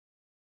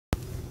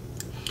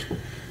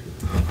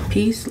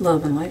Peace,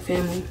 love, and light,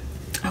 family.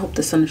 I hope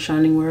the sun is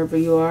shining wherever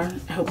you are.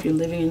 I hope you're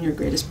living in your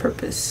greatest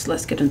purpose.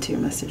 Let's get into your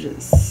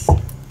messages.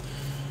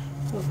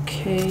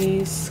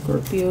 Okay,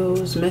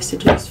 Scorpio's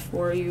messages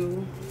for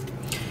you.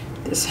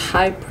 This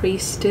high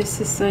priestess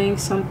is saying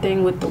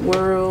something with the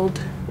world.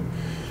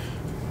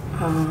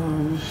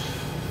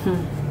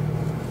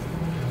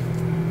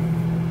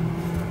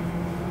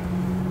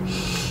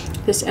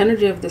 This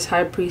energy of this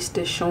high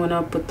priestess showing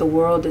up with the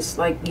world is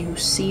like you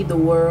see the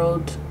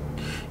world.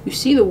 You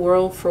see the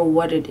world for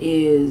what it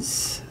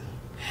is.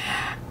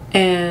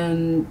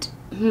 And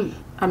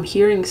I'm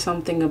hearing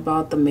something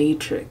about the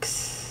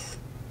Matrix.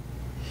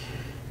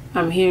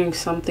 I'm hearing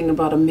something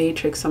about a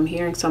matrix. I'm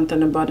hearing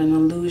something about an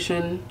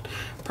illusion.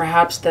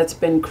 Perhaps that's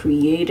been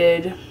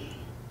created.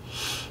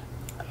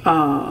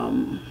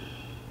 And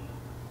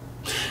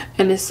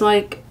it's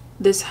like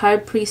this high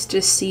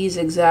priestess sees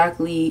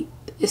exactly,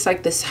 it's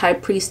like this high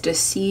priestess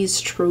sees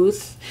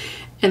truth,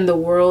 and the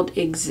world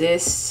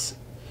exists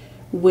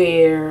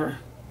where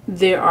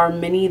there are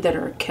many that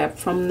are kept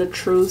from the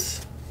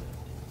truth.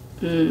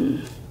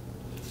 It's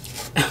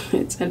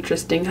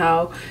interesting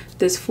how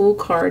this Fool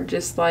card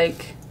just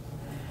like,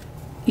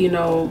 you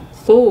know,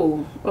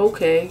 oh,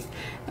 okay.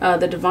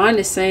 The divine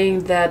is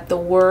saying that the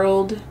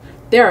world,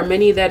 there are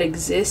many that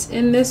exist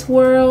in this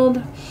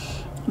world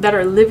that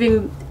are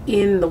living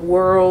in the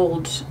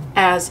world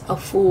as a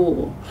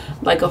fool,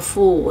 like a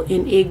fool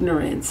in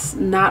ignorance,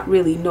 not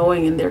really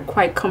knowing, and they're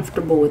quite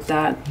comfortable with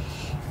that.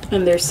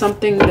 And there's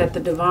something that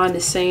the divine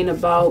is saying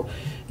about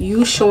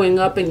you showing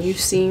up and you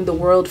seeing the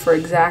world for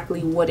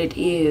exactly what it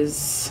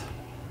is.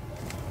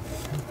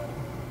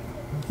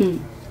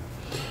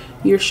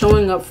 You're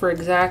showing up for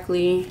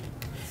exactly,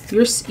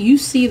 you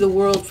see the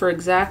world for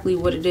exactly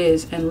what it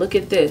is. And look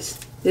at this.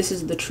 This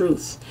is the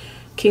truth.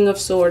 King of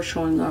Swords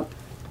showing up.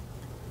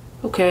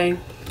 Okay.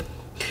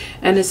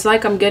 And it's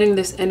like I'm getting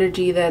this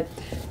energy that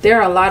there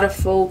are a lot of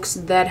folks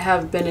that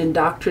have been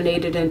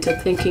indoctrinated into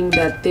thinking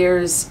that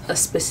there's a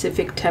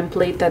specific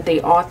template that they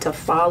ought to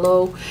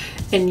follow.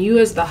 And you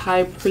as the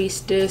high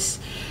priestess,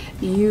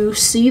 you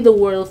see the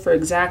world for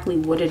exactly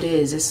what it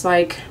is. It's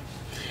like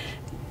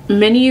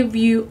many of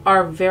you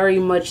are very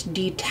much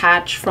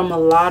detached from a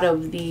lot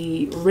of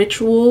the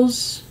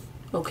rituals.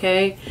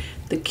 Okay.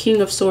 The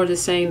King of Swords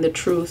is saying the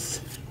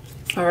truth.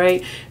 All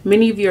right.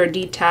 Many of you are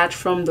detached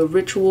from the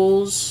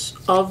rituals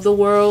of the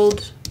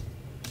world.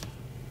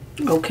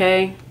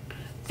 Okay.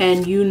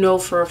 And you know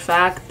for a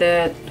fact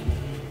that,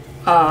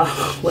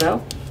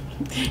 well,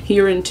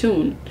 you're in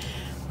tune.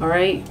 All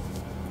right.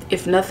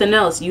 If nothing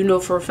else, you know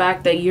for a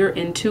fact that you're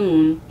in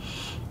tune.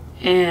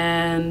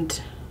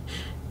 And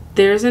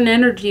there's an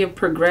energy of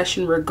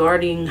progression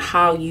regarding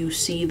how you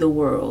see the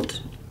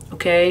world.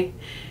 Okay.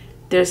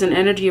 There's an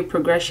energy of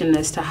progression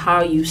as to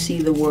how you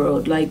see the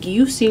world. Like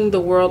you seeing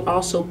the world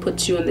also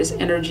puts you in this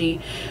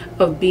energy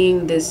of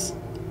being this,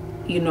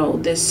 you know,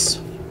 this,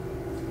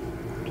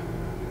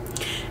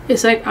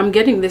 it's like I'm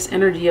getting this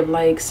energy of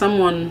like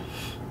someone,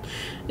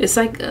 it's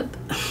like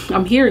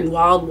I'm hearing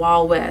Wild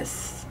Wild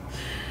West.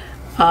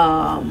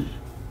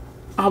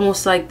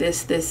 Almost like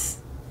this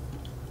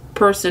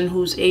person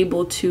who's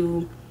able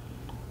to,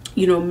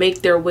 you know,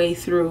 make their way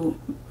through,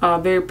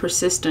 very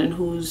persistent,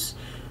 who's,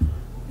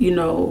 you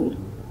know,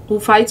 who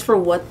fights for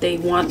what they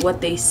want,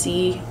 what they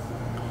see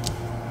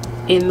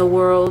in the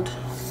world.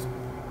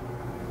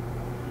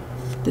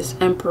 This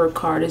Emperor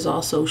card is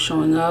also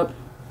showing up.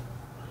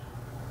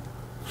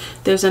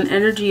 There's an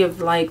energy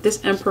of like,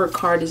 this Emperor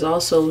card is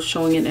also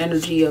showing an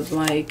energy of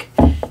like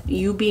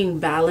you being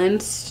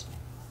balanced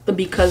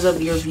because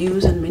of your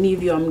views. And many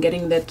of you, I'm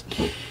getting that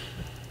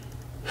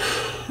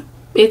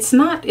it's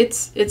not,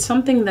 it's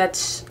something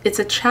that's, it's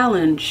a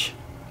challenge.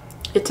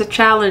 It's a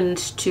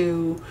challenge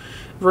to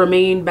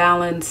remain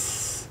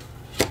balanced,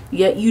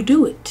 yet you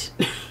do it.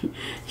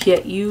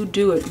 Yet you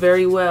do it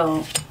very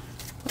well.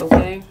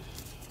 Okay.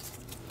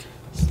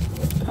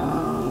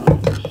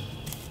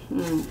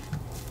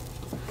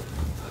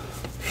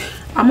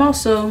 I'm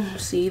also,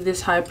 see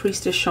this high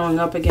priestess showing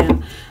up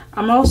again.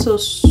 I'm also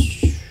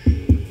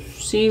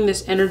seeing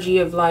this energy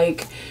of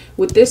like,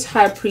 with this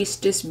high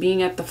priestess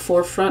being at the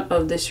forefront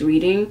of this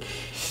reading,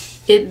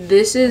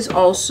 this is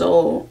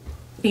also,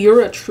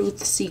 you're a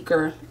truth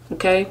seeker.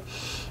 Okay.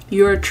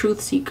 You're a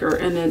truth seeker,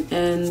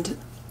 and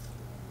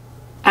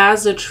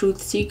as a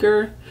truth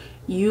seeker,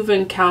 you've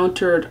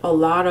encountered a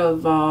lot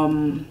of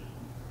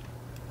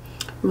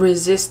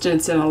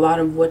resistance in a lot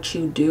of what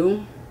you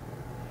do.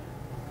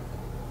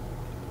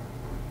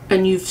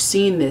 And you've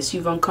seen this.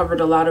 You've uncovered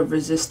a lot of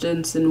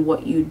resistance in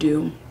what you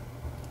do.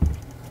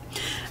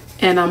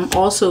 And I'm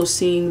also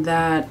seeing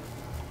that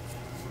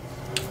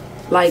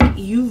like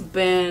you've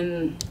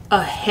been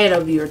ahead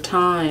of your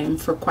time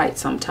for quite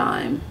some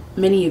time.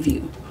 Many of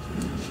you,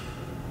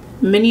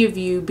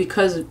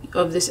 because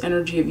of this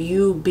energy of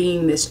you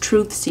being this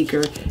truth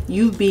seeker,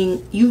 you've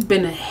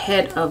been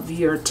ahead of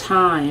your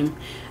time.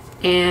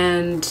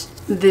 And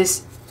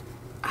this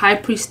high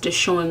priestess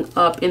showing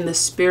up in the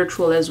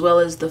spiritual as well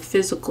as the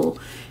physical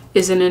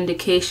is an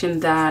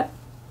indication that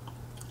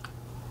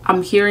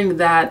I'm hearing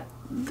that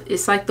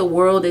it's like the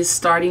world is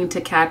starting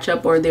to catch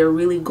up, or they're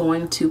really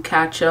going to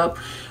catch up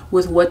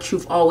with what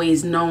you've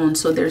always known.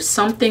 So there's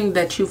something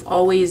that you've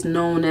always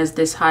known as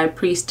this high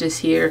priestess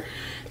here,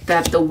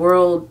 that the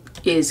world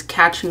is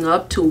catching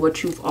up to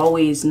what you've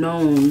always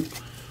known.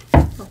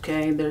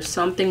 Okay, there's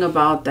something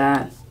about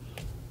that.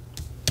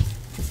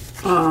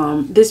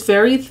 This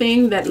very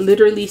thing that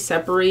literally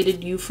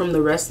separated you from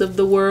the rest of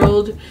the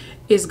world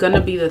is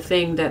gonna be the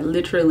thing that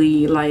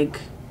literally, like,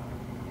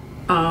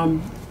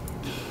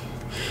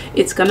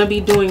 it's gonna be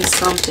doing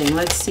something.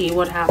 Let's see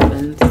what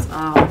happens.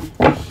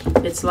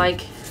 It's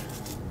like,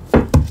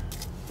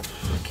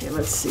 okay,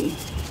 let's see.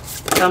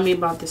 Tell me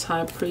about this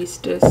high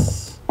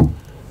priestess.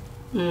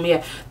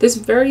 Yeah, this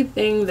very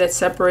thing that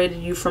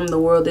separated you from the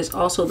world is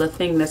also the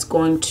thing that's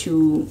going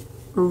to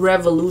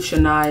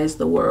revolutionize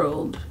the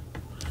world.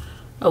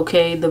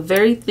 Okay, the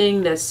very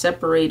thing that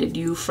separated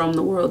you from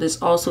the world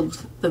is also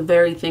the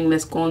very thing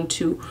that's going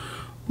to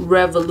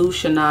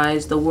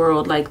revolutionize the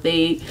world. Like,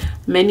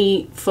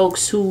 many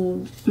folks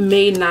who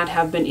may not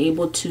have been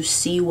able to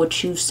see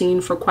what you've seen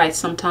for quite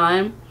some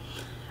time,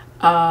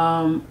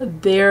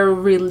 they're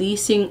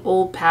releasing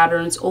old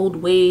patterns, old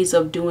ways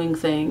of doing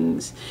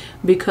things,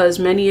 because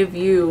many of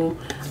you,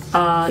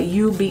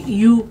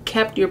 you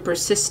kept your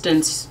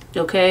persistence.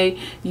 Okay,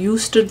 you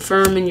stood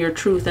firm in your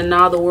truth, and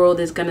now the world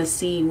is gonna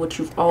see what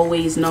you've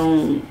always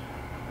known.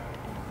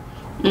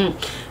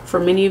 For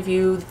many of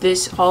you,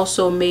 this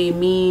also may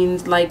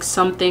mean like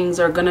some things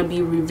are gonna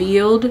be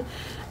revealed.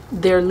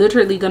 They're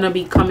literally gonna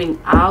be coming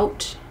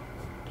out.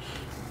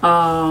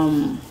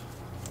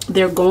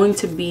 They're going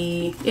to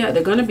be, yeah,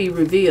 they're gonna be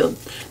revealed.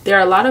 There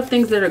are a lot of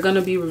things that are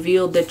gonna be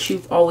revealed that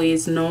you've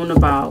always known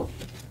about.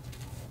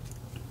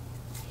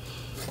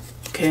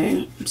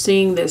 Okay, I'm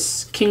seeing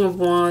this King of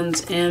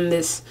Wands and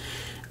this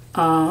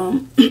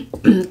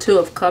Two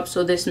of Cups.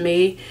 So this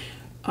may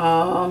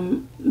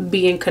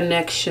be in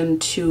connection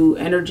to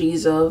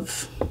energies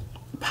of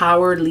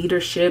power,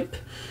 leadership,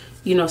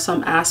 you know,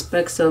 some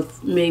aspects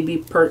of maybe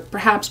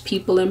perhaps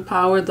people in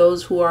power,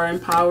 those who are in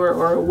power,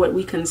 or what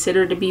we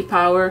consider to be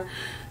power.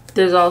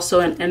 There's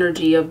also an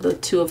energy of the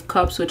Two of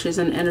Cups, which is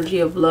an energy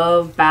of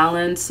love,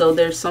 balance. So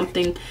there's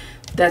something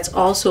that's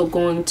also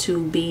going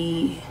to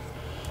be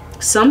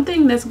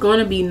something that's going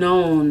to be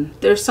known.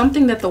 There's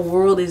something that the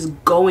world is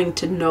going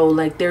to know.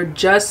 Like, they're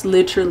just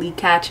literally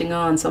catching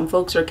on. Some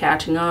folks are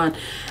catching on,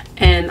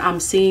 and I'm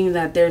seeing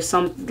that there's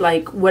some,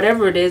 like,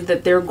 whatever it is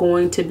that they're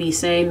going to be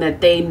saying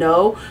that they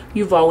know,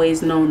 you've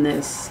always known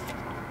this.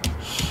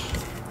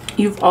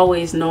 You've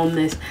always known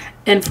this.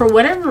 And for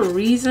whatever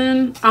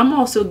reason, I'm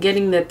also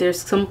getting that there's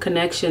some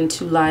connection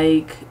to,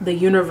 like, the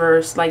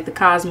universe, like the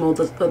cosmos,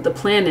 the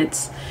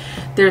planets.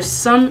 There's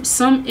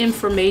some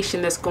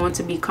information that's going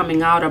to be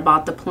coming out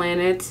about the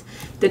planets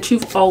that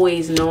you've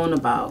always known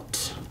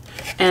about.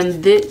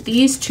 And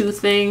these two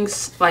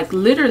things, like,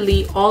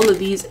 literally all of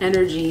these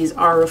energies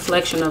are a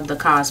reflection of the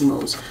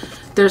cosmos.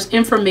 There's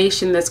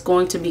information that's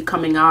going to be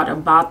coming out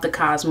about the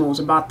cosmos,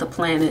 about the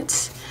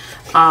planets.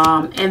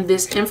 And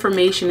this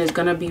information is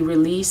going to be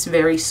released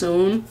very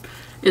soon,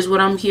 is what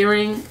I'm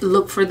hearing.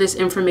 Look for this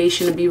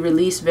information to be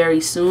released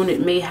very soon.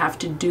 It may have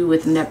to do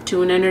with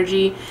Neptune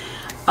energy,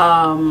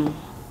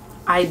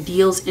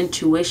 ideals,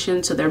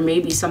 intuition. So there may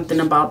be something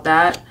about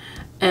that.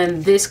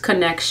 And this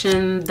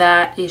connection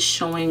that is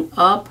showing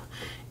up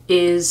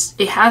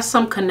it has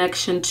some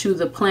connection to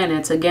the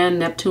planets. Again,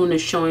 Neptune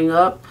is showing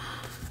up.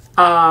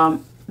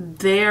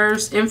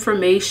 There's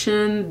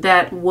information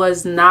that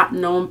was not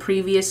known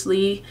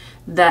previously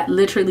that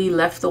literally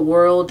left the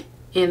world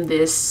in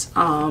this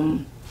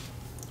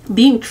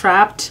being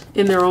trapped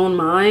in their own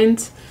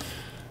minds.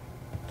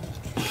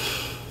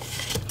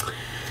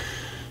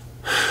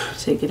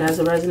 Take it as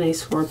it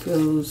resonates,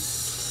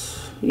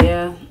 Scorpios.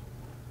 Yeah,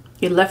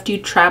 it left you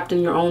trapped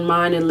in your own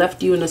mind. It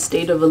left you in a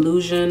state of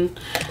illusion.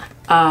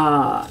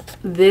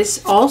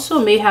 This also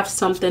may have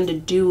something to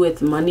do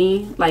with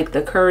money, like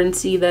the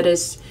currency that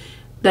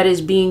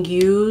is being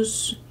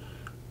used.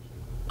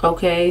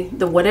 Okay,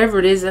 whatever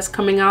it is that's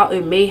coming out,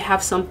 it may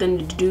have something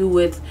to do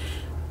with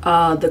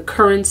the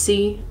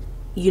currency,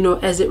 you know,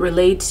 as it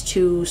relates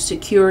to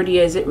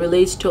security, as it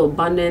relates to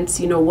abundance,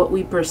 you know, what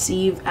we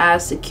perceive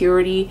as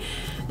security.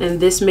 And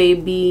this may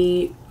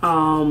be,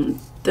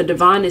 the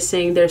divine is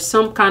saying there's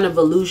some kind of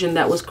illusion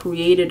that was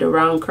created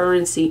around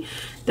currency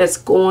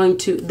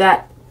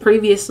that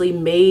previously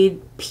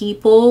made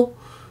people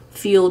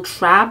feel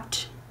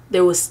trapped.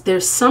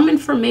 There's some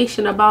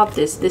information about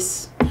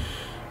this.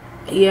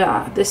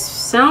 Yeah, this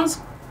sounds,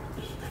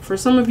 for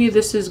some of you,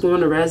 this is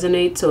going to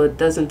resonate, so it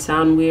doesn't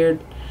sound weird.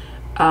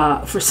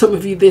 For some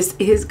of you, this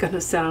is going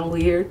to sound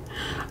weird.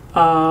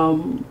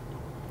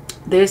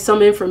 There's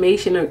some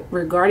information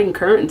regarding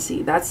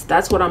currency.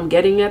 That's what I'm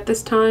getting at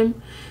this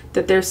time.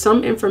 That there's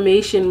some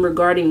information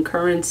regarding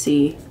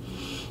currency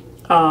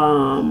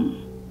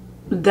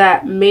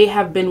that may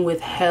have been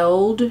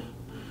withheld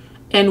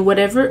And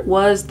whatever it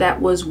was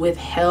that was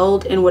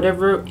withheld and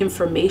whatever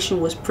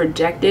information was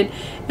projected,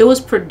 it was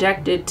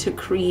projected to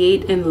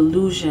create an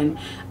illusion.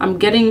 I'm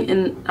getting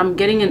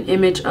an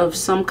image of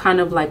some kind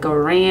of like a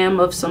ram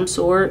of some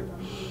sort.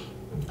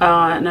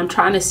 And I'm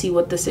trying to see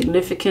what the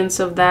significance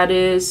of that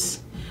is.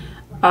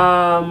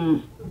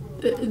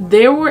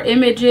 There were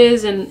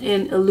images and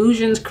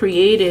illusions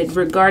created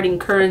regarding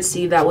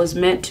currency that was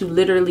meant to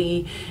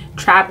literally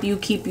trap you,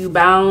 keep you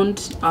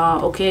bound.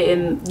 Okay,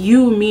 and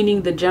you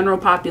meaning the general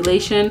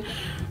population.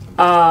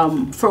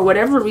 For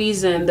whatever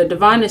reason, the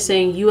divine is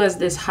saying you as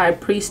this high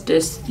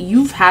priestess,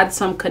 you've had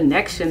some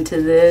connection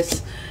to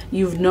this.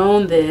 You've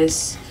known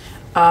this.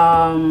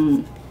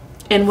 And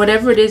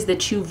whatever it is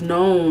that you've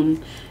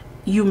known,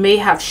 you may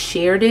have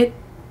shared it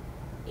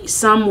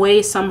some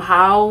way,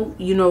 somehow,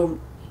 you know,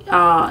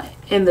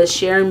 and the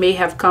sharing may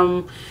have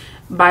come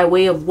by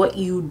way of what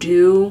you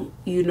do,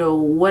 you know,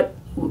 what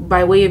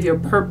by way of your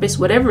purpose,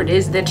 whatever it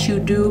is that you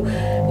do.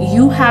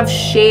 You have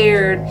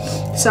shared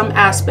some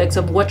aspects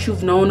of what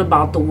you've known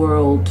about the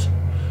world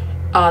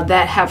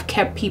that have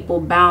kept people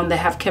bound, that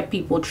have kept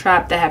people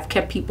trapped, that have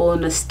kept people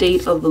in a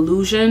state of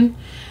illusion.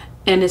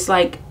 And it's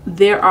like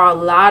there are a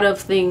lot of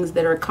things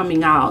that are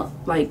coming out,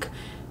 like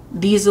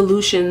these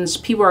illusions.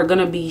 People are going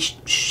to be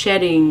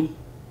shedding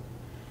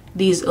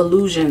these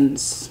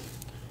illusions.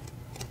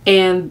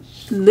 And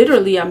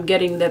literally, I'm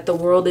getting that the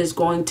world is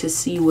going to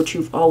see what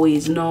you've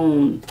always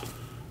known.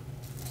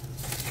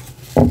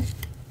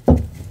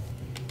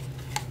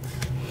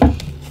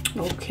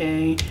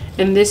 Okay.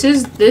 And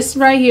this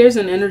right here is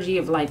an energy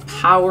of like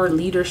power,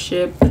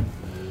 leadership.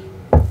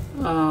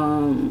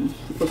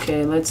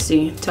 Okay, let's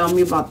see. Tell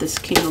me about this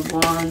King of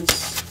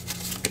Wands.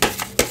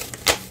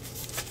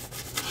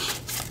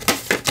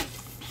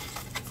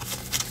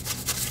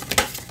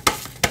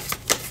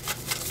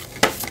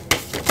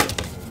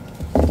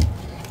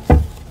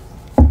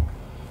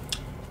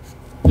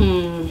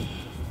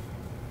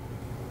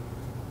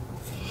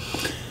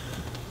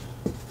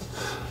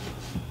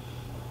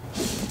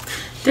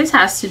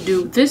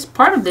 This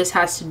part of this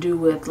has to do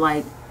with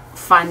like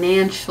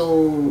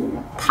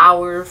financial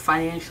power,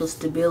 financial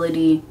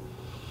stability.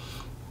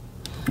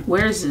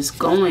 Where is this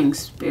going,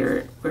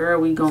 Spirit? Where are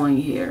we going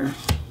here?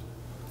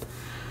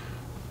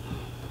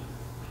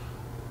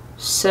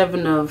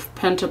 Seven of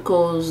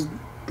Pentacles,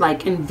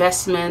 like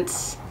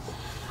investments.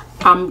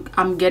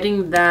 I'm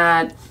getting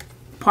that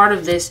part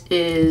of this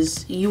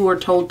is you were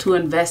told to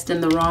invest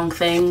in the wrong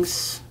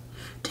things.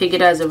 Take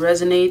it as it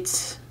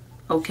resonates.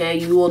 Okay,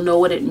 you will know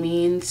what it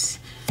means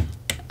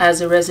as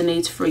it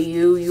resonates for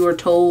you. You are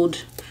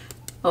told,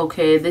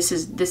 okay,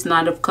 this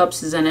Knight of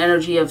Cups is an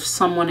energy of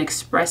someone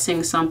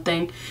expressing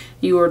something.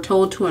 You are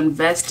told to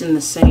invest in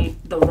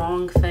the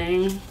wrong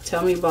thing.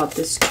 Tell me about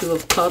this Two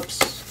of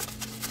Cups.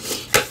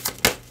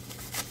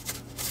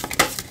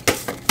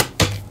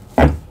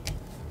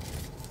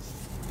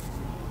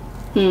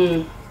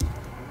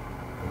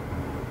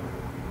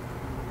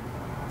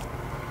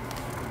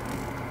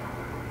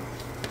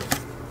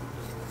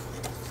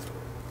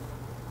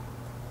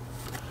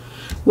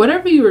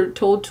 Whatever you were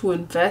told to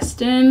invest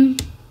in,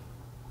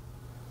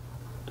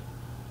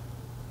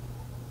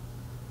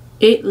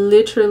 it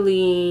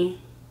literally,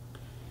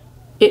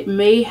 it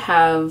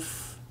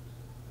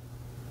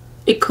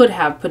could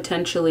have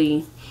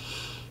potentially,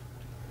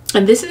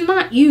 and this is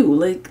not you,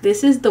 like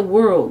this is the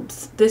world.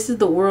 This is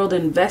the world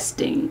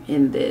investing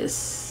in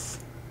this.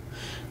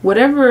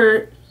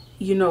 Whatever,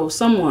 you know,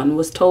 someone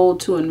was told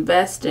to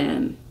invest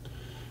in,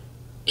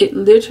 it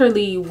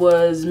literally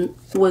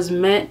was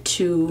meant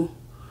to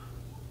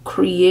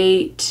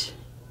create,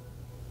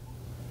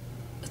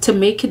 to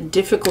make it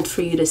difficult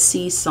for you to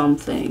see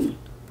something.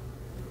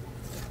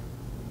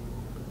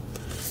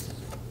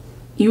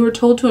 You were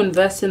told to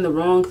invest in the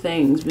wrong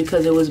things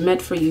because it was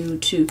meant for you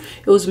to,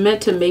 it was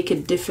meant to make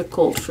it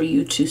difficult for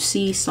you to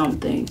see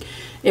something.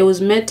 It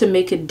was meant to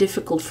make it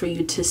difficult for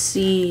you to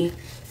see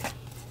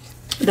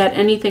that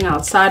anything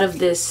outside of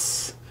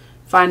this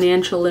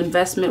financial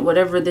investment,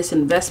 whatever this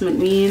investment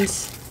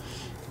means,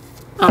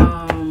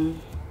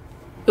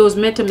 it was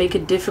meant to make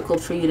it difficult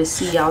for you to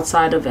see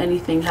outside of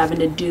anything having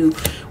to do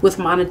with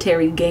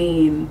monetary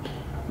gain,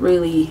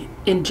 really,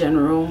 in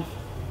general.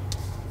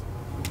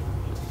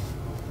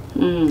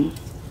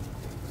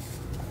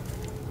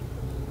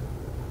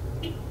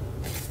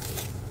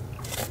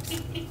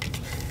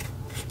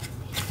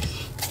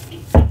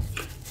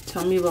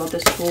 Tell me about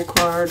this Fool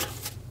card.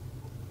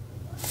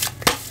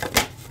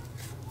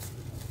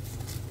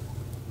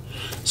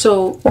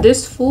 So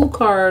this Fool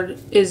card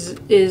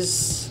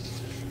is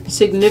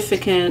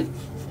significant.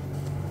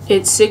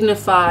 It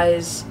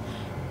signifies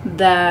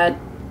that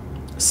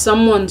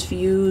someone's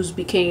views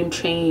became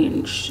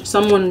changed.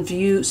 Someone's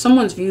views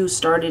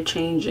started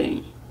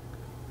changing.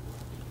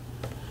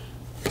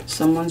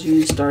 Someone's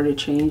views started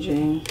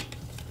changing.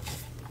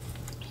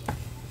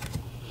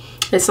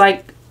 It's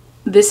like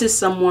this is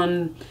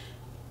someone,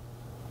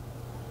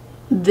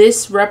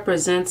 this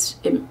represents,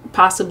 it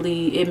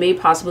may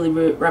possibly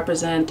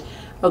represent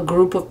a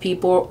group of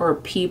people or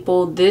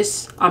people.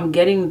 This, I'm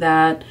getting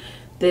that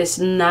This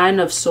 9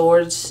 of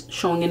Swords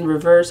showing in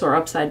reverse or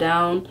upside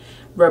down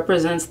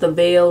represents the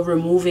veil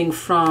removing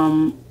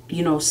from,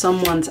 you know,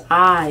 someone's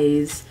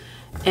eyes.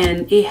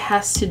 And it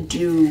has to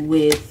do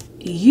with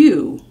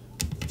you.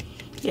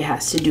 It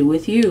has to do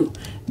with you.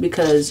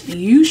 Because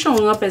you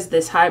showing up as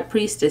this high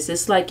priestess,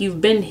 it's like you've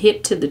been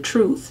hip to the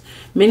truth.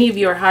 Many of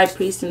you are high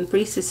priests and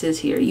priestesses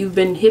here. You've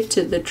been hip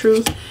to the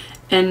truth.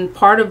 And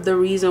part of the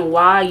reason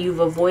why you've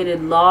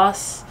avoided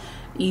loss,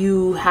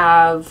 you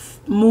have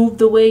moved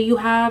the way you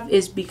have,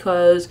 is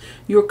because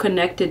you're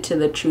connected to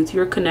the truth.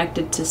 You're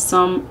connected to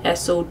some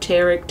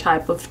esoteric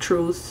type of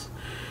truth.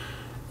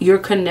 You're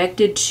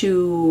connected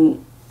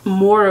to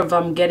more of,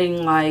 I'm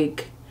getting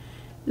like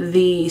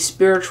the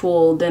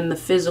spiritual than the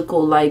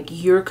physical. Like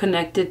you're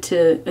connected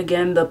to,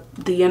 again,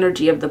 the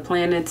energy of the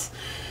planets.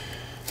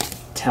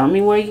 Tell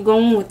me where you're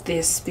going with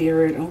this,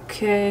 Spirit.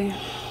 Okay,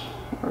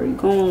 where are you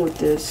going with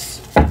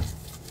this?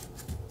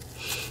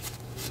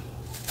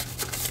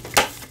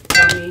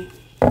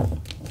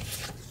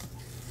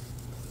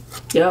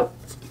 Yep.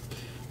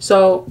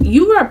 So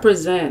you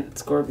represent,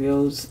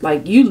 Scorpios,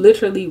 like you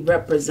literally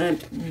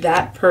represent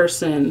that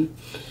person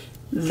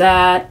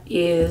that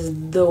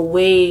is the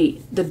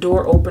way, the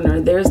door opener.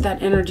 There's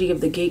that energy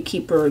of the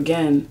gatekeeper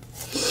again.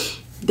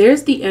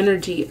 There's the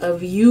energy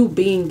of you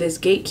being this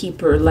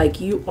gatekeeper, like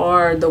you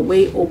are the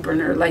way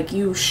opener, like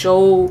you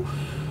show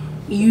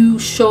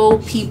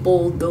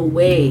people the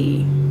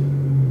way.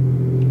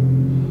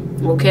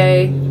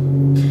 Okay?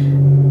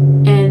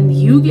 And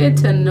you get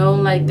to know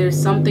like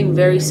there's something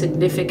very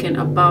significant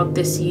about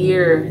this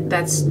year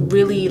that's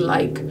really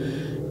like,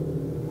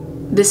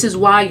 this is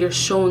why you're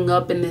showing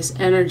up in this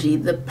energy.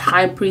 The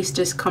High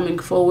Priestess coming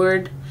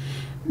forward.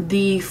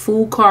 The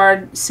Fool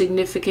card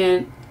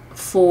significant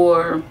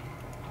for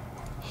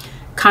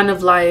kind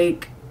of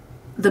like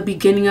the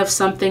beginning of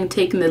something,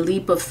 taking the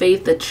leap of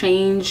faith, the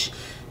change.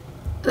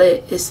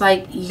 It's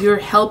like you're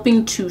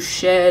helping to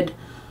shed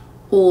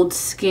old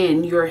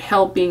skin. You're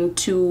helping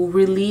to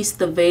release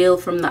the veil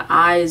from the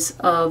eyes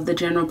of the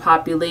general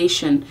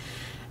population.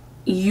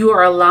 You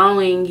are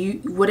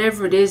allowing,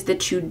 whatever it is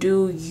that you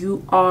do,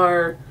 you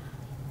are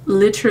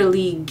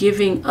literally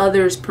giving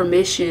others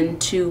permission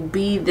to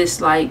be this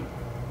like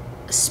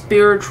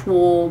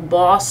spiritual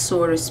boss,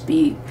 so to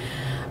speak,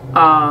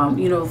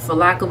 you know, for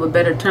lack of a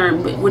better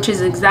term, which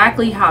is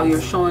exactly how you're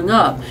showing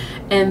up.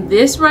 And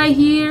this right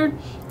here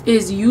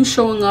is you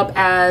showing up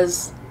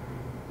as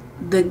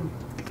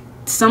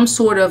some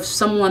sort of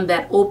someone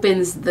that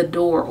opens the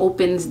door,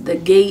 opens the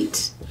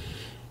gate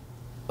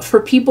for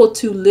people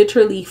to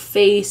literally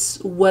face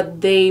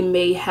what they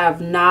may have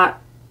not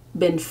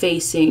been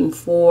facing,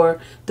 for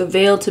the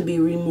veil to be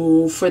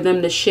removed, for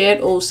them to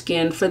shed old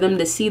skin, for them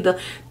to see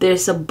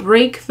there's a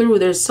breakthrough.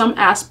 There's some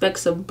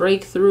aspects of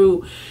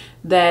breakthrough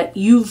that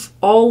you've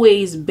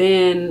always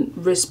been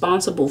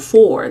responsible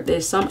for.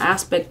 There's some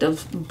aspect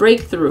of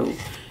breakthrough.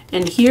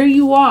 And here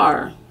you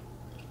are,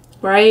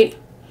 right?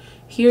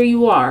 Here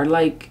you are,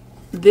 like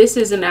this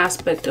is an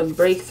aspect of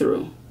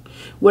breakthrough.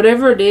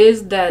 Whatever it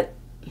is that,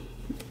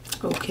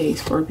 okay,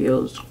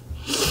 Scorpios.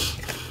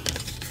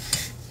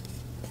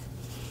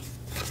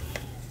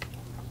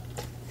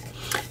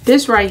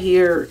 This right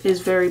here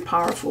is very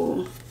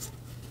powerful.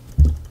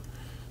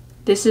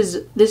 This is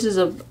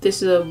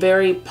a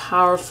very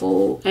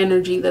powerful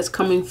energy that's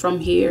coming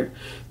from here.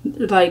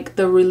 Like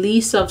the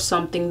release of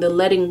something, the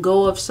letting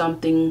go of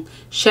something,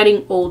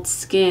 shedding old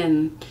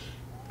skin.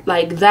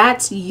 Like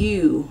that's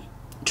you.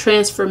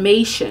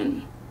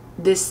 Transformation.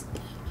 This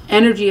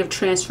energy of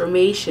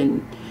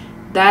transformation.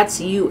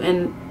 That's you.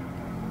 And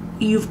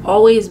you've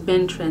always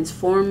been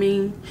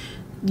transforming.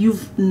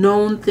 You've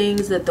known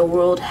things that the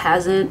world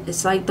hasn't.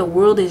 It's like the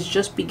world is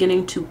just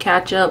beginning to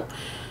catch up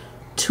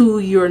to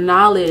your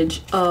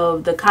knowledge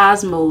of the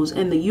cosmos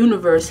and the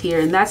universe here.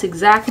 And that's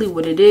exactly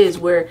what it is,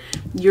 where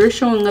you're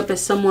showing up as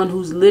someone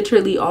who's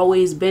literally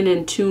always been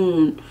in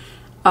tune.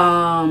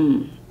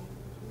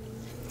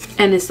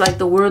 And it's like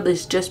the world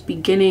is just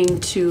beginning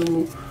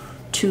to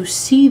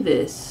see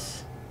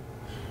this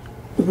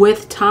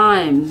with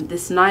time.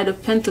 This Knight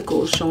of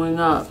Pentacles showing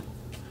up.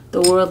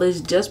 The world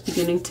is just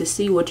beginning to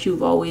see what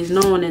you've always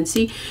known and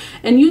see.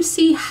 And you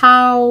see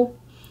how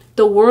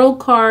the World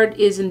card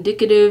is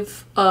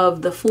indicative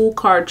of the Fool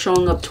card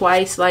showing up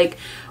twice. Like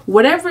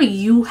whatever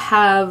you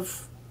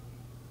have,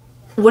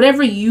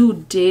 whatever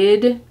you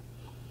did,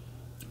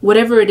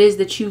 whatever it is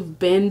that you've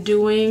been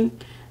doing,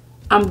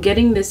 I'm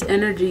getting this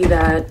energy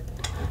that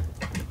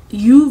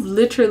you've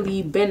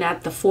literally been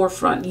at the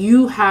forefront.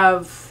 You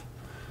have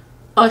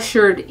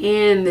ushered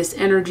in this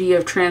energy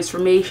of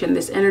transformation,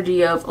 this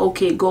energy of,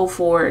 okay, go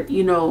for it.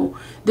 You know,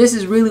 this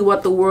is really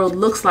what the world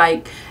looks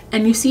like.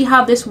 And you see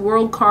how this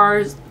World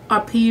card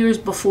appears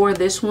before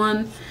this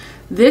one.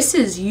 This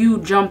is you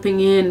jumping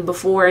in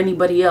before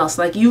anybody else.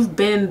 Like you've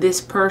been this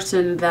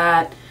person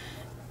that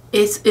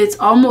it's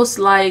almost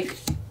like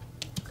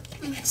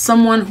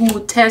someone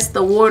who tests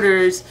the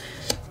waters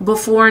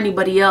before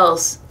anybody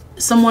else.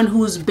 Someone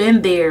who's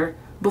been there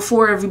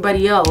before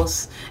everybody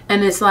else.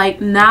 And it's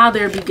like now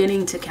they're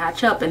beginning to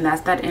catch up. And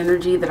that's that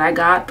energy that I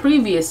got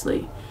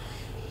previously.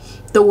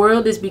 The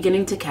world is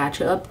beginning to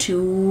catch up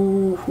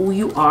to who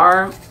you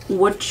are,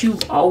 what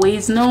you've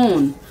always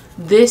known.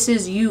 This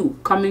is you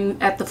coming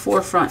at the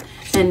forefront.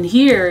 And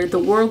here, the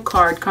world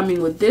card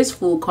coming with this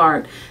Fool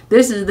card.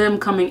 This is them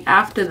coming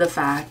after the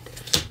fact.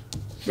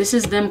 This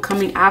is them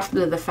coming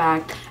after the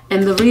fact.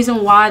 And the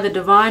reason why the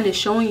divine is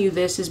showing you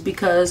this is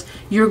because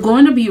you're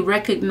going to be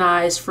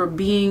recognized for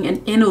being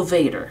an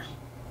innovator.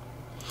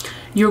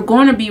 You're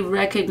going to be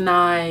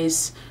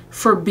recognized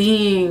for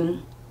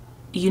being,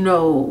 you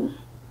know,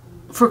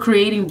 for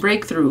creating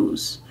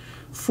breakthroughs,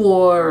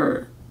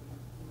 for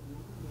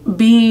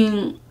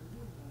being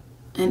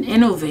an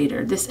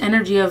innovator. This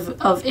energy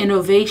of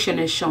innovation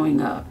is showing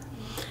up.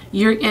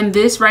 You're in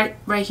this right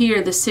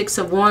here, the Six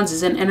of Wands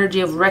is an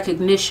energy of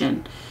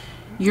recognition.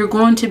 You're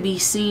going to be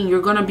seen.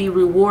 You're going to be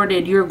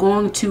rewarded. You're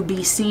going to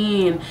be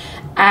seen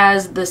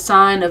as the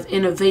sign of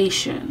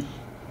innovation.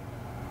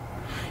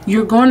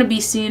 You're going to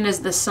be seen as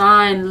the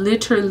sign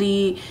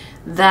literally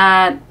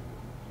that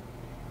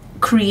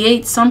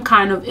creates some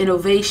kind of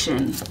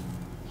innovation.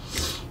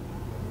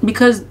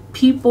 Because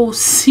people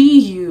see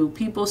you.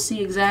 People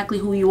see exactly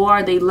who you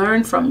are. They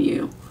learn from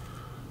you.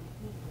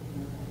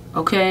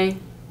 Okay?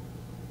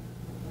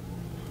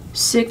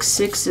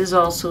 6-6 is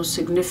also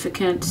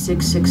significant.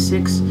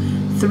 666,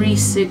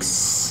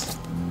 3-6.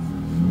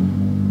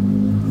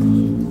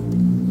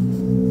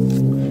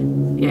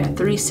 Yeah,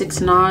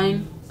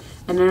 3-6-9.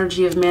 An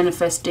energy of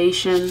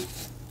manifestation.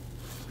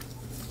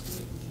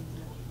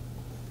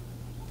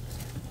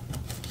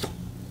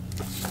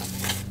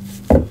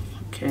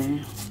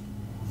 Okay.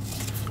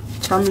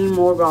 Tell me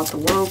more about the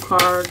World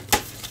card.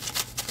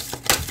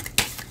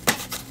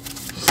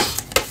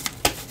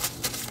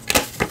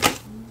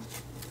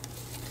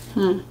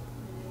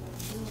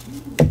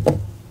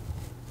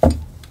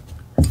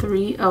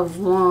 Three of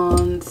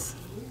Wands.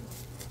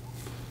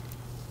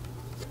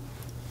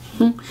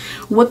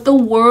 What the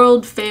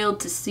world failed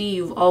to see,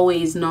 you've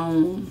always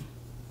known.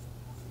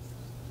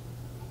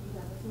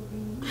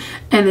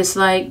 And it's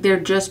like they're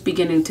just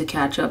beginning to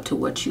catch up to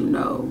what you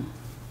know.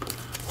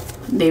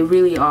 They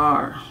really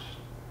are.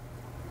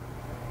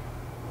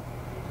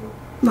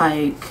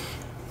 Like,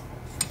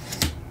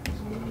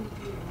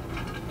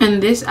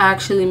 and this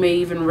actually may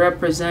even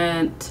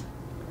represent,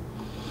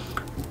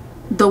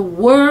 the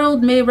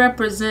world may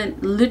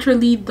represent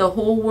literally the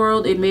whole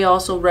world. It may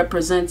also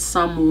represent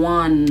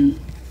someone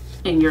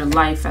in your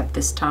life at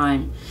this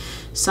time.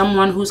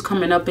 Someone who's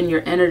coming up in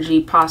your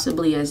energy,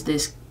 possibly as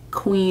this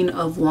Queen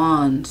of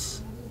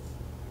Wands.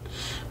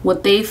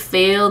 What they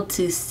failed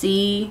to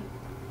see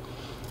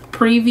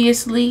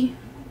previously,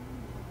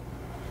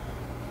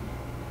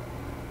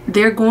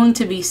 they're going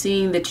to be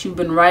seeing that you've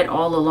been right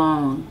all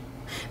along.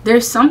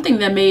 There's something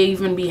that may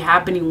even be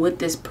happening with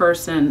this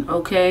person,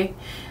 okay?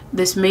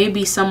 This may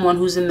be someone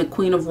who's in the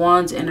Queen of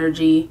Wands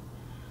energy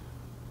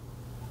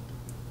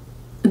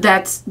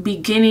that's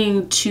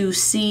beginning to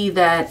see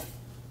that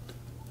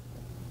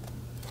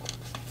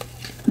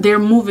they're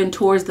moving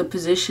towards the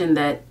position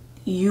that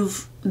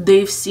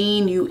they've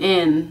seen you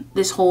in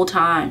this whole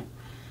time.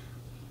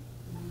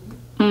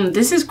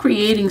 This is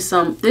creating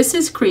some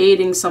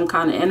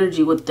kind of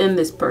energy within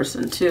this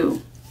person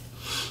too.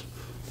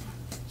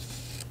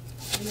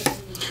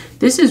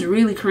 This is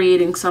really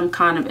creating some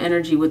kind of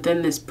energy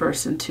within this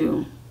person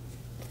too.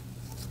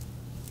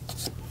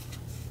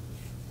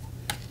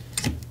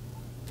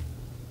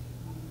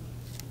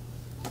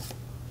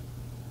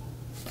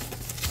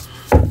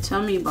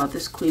 Tell me about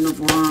this Queen of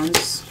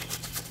Wands,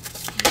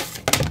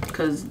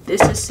 because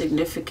this is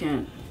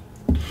significant.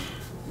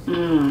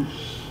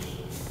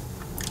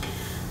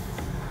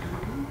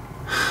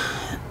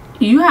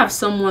 You have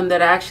someone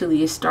that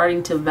actually is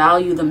starting to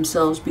value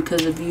themselves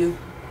because of you.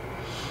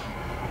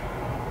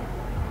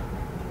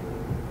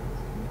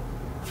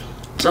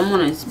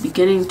 Someone is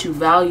beginning to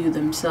value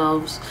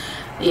themselves.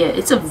 Yeah,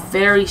 it's a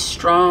very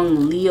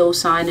strong Leo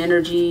sign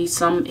energy.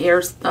 Some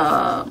air,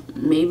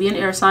 maybe an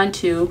air sign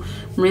too.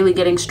 I'm really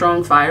getting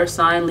strong fire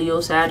sign,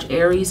 Leo, Sag,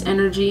 Aries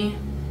energy.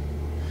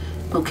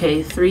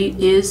 Okay, 3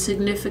 is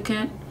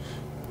significant.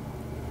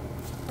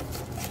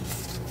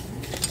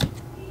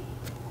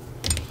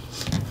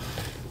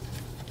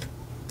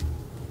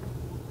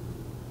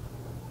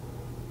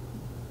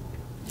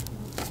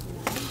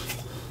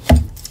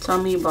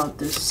 Tell me about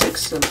this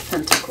 6 of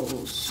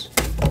Pentacles.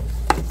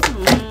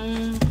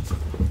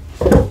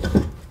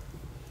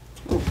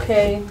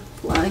 Okay,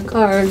 flying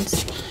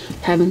cards.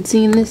 Haven't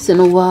seen this in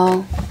a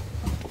while.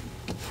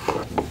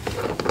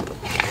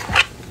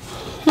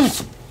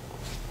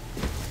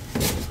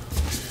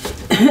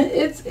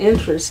 It's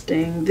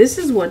interesting. This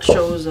is what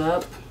shows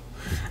up.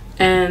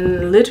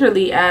 And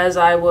literally as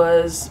I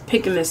was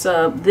picking this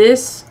up,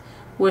 this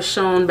was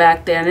shown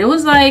back there. And it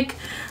was like,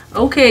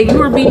 okay, you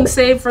were being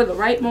saved for the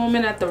right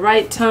moment at the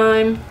right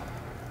time.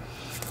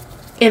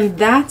 And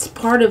that's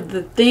part of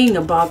the thing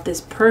about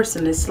this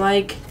person. It's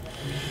like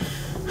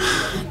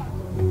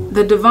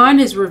the divine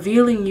is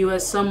revealing you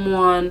as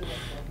someone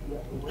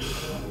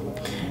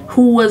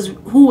who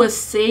was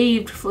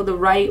saved for the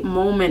right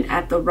moment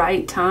at the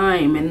right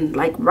time. And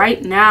like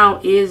right now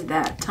is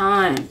that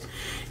time.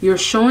 You're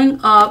showing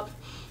up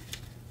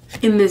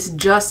in this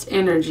just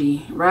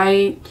energy,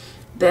 right?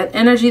 That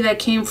energy that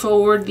came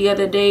forward the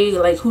other day,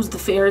 like who's the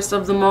fairest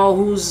of them all,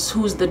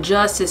 who's the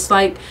just. It's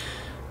like,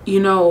 you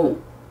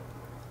know,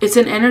 it's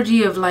an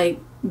energy of like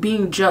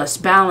being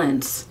just,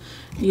 balance,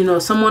 you know,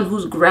 someone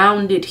who's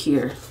grounded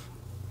here.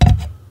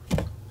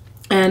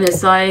 And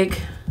it's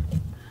like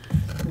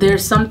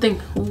there's something,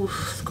 ooh,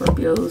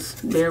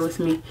 Scorpios, bear with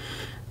me.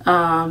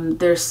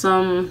 There's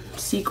some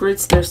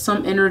secrets, there's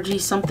some energy,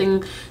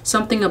 something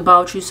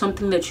about you,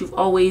 something that you've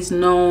always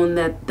known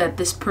that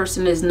this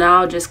person is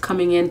now just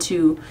coming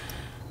into.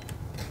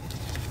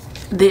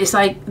 It's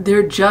like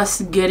they're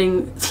just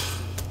getting,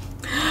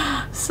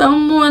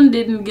 someone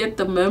didn't get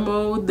the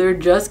memo, they're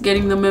just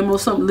getting the memo.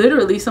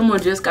 Literally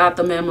someone just got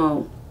the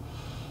memo.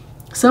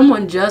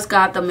 Someone just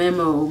got the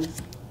memo.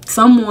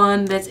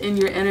 Someone that's in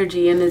your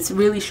energy, and it's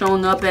really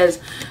showing up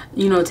as,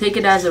 you know, take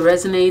it as it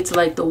resonates,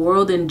 like the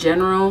world in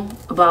general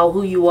about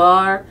who you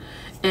are.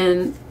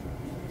 And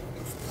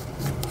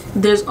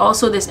there's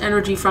also this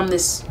energy from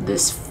this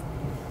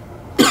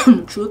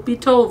truth be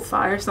told,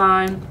 fire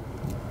sign,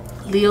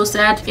 Leo,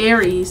 Sag,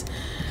 Aries,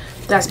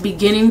 that's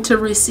beginning to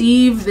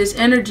receive this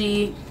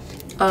energy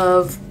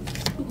of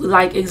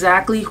like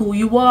exactly who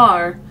you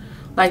are.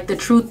 Like the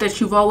truth that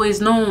you've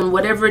always known,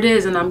 whatever it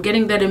is. And I'm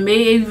getting that it may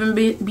even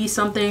be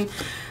something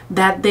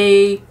that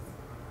they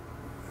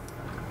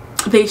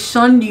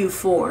shunned you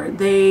for.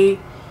 They,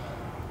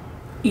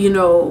 you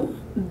know,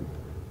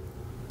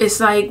 it's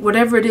like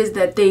whatever it is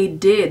that they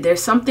did,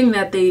 there's something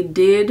that they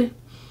did.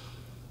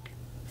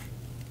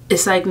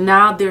 It's like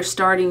now they're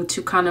starting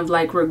to kind of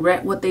like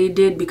regret what they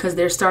did, because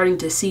they're starting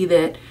to see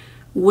that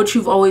what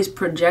you've always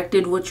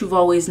projected, what you've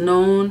always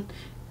known,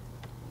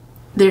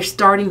 they're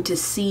starting to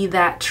see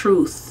that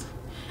truth.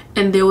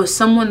 And there was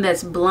someone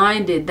that's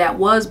blinded, that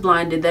was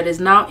blinded, that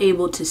is now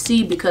able to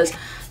see, because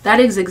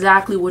that is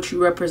exactly what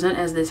you represent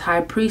as this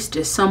high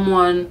priestess.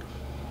 Someone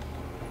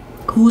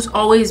who's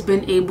always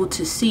been able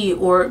to see,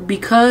 or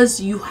because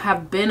you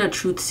have been a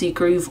truth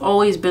seeker, you've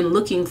always been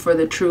looking for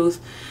the truth.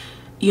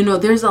 You know,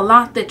 there's a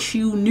lot that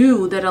you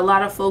knew that a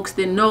lot of folks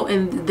didn't know.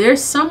 And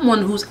there's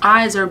someone whose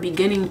eyes are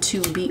beginning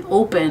to be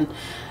open.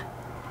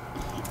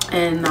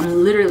 And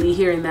I'm literally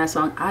hearing that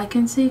song. I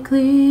can see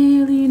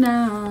clearly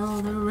now,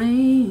 the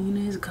rain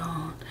is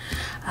gone.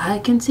 I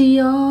can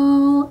see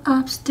all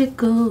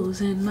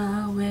obstacles in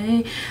my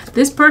way.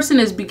 This person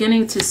is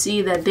beginning to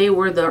see that they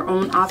were their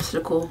own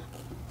obstacle.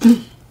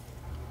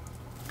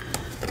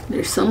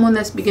 There's someone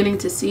that's beginning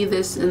to see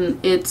this, and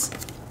it's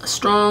a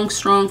strong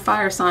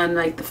fire sign.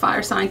 Like the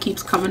fire sign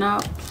keeps coming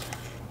out.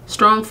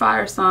 Strong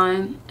fire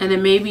sign. And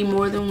it may be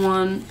more than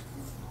one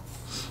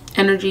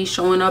energy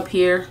showing up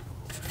here.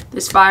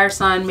 This fire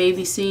sign may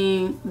be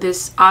seeing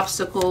this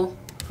obstacle.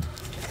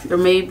 There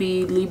may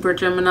be Libra,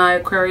 Gemini,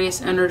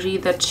 Aquarius energy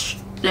that's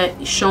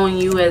showing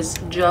you as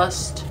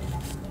just.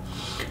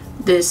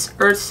 This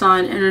earth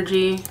sign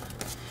energy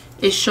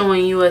is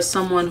showing you as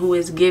someone who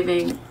is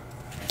giving.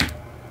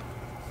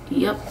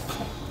 Yep.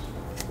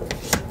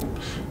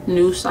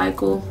 New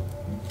cycle.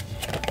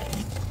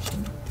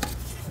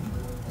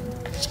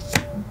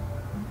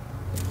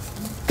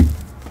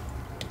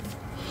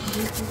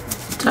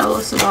 Tell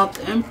us about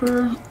the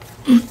Emperor.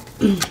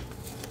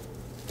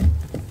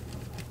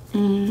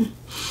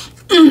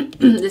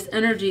 This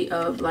energy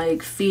of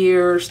like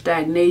fear,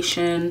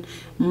 stagnation,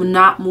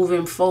 not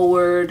moving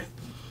forward.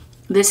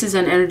 This is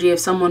an energy of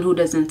someone who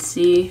doesn't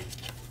see.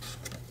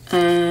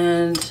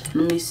 And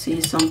let me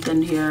see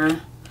something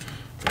here.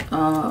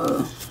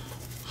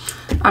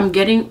 I'm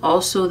getting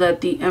also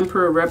that the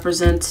Emperor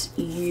represents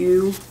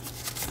you.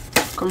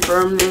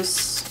 Confirm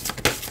this.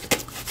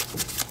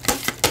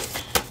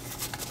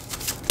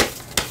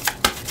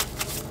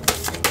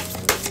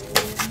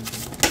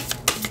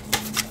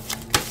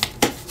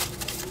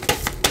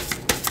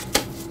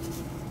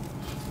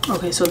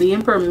 Okay, so the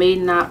Emperor may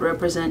not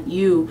represent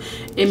you.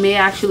 It may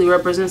actually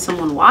represent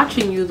someone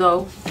watching you,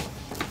 though.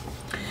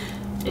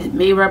 It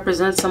may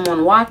represent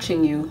someone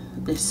watching you.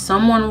 There's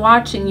someone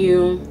watching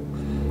you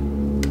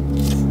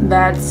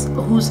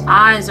whose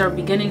eyes are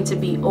beginning to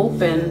be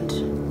opened.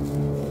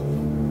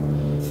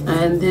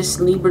 And this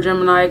Libra,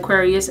 Gemini,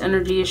 Aquarius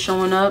energy is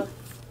showing up.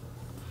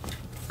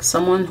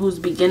 Someone who's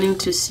beginning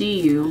to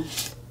see you.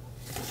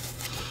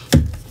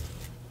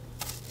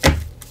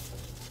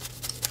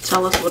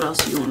 Tell us what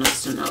else you want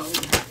us to know.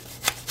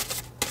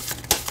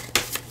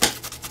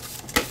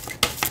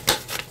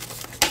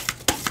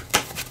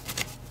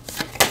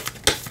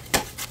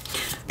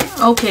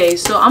 Okay,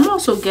 so I'm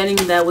also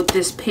getting that with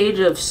this Page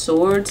of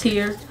Swords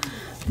here,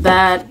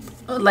 that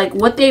like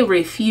what they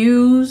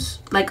refuse,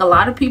 like a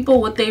lot of people,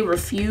 what they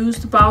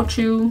refused about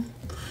you,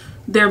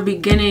 they're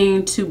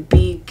beginning to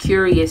be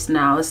curious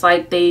now. It's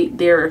like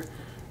they're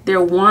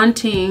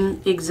wanting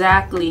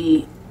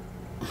exactly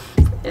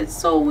It's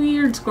so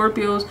weird,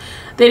 Scorpios.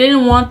 They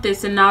didn't want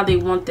this and now they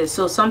want this.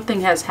 So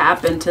something has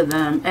happened to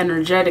them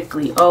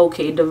energetically.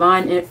 Okay,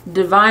 divine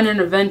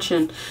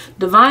intervention.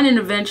 Divine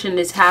intervention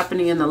is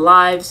happening in the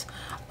lives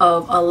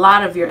of a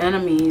lot of your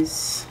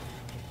enemies.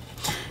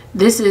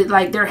 This is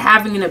like they're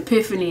having an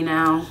epiphany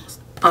now,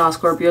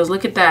 Scorpios.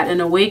 Look at that, an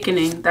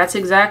awakening. That's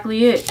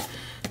exactly it.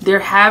 They're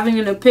having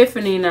an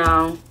epiphany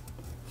now.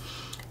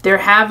 They're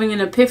having an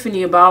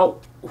epiphany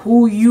about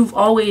who you've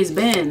always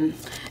been.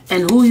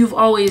 And who you've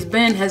always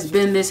been has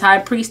been this high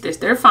priestess.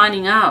 They're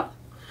finding out.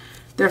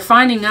 They're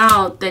finding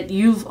out that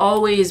you've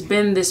always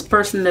been this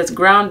person that's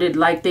grounded.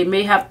 Like they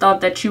may have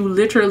thought that you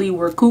literally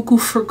were cuckoo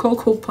for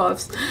Cocoa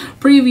Puffs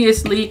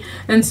previously.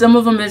 And some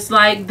of them, it's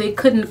like they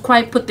couldn't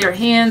quite put their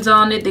hands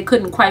on it. They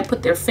couldn't quite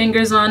put their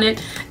fingers on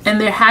it. And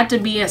there had to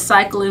be a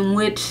cycle in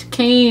which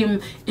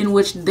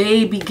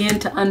they begin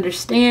to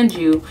understand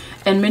you.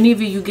 And many of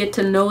you get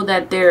to know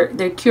that their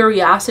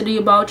curiosity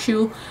about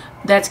you,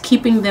 that's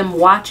keeping them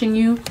watching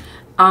you,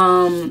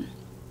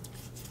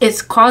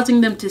 it's causing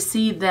them to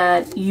see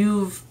that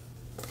you've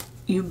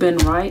been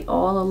right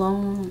all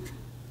along.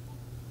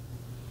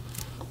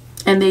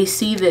 And they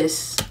see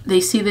this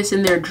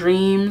in their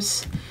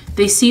dreams.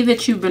 They see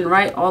that you've been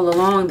right all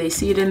along. They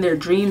see it in their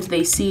dreams.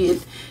 They see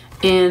it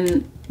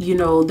in, you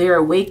know, their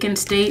awakened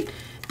state.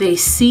 They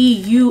see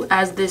you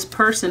as this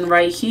person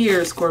right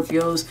here,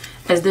 Scorpios,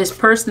 as this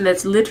person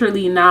that's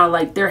literally now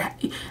like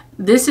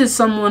this is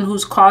someone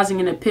who's causing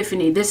an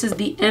epiphany. This is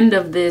the end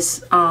of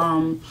this.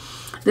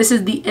 This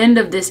is the end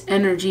of this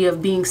energy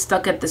of being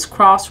stuck at this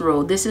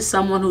crossroad. This is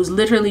someone who's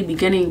literally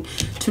beginning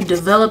to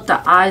develop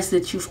the eyes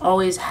that you've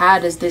always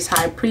had as this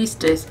high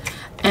priestess.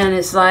 And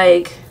it's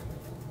like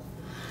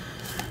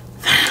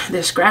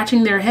they're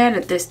scratching their head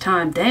at this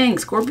time. Dang,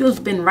 Scorpio's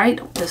been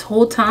right this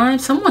whole time.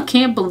 Someone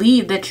can't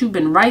believe that you've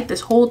been right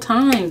this whole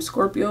time,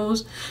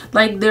 Scorpios.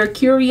 Like their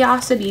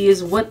curiosity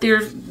is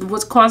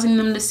what's causing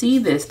them to see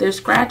this. They're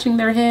scratching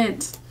their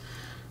heads.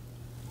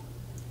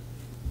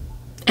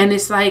 And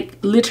it's like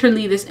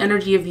literally this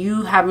energy of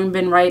you having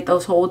been right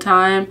this whole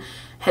time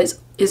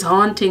is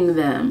haunting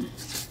them.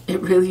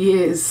 It really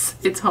is.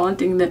 It's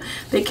haunting them.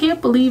 They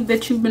can't believe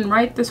that you've been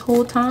right this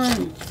whole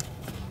time.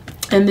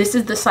 And this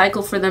is the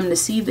cycle for them to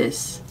see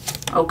this.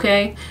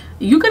 Okay?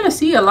 You're going to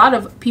see a lot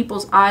of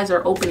people's eyes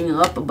are opening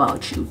up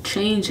about you.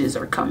 Changes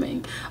are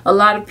coming. A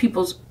lot of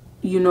people's,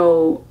 you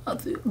know,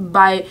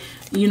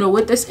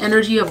 with this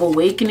energy of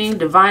awakening,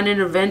 divine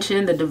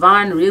intervention, the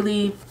divine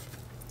really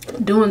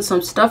doing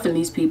some stuff in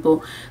these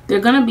people, they're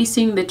going to be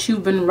seeing that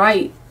you've been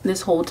right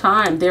this whole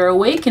time. They're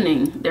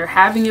awakening. They're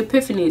having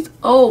epiphanies.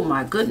 Oh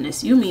my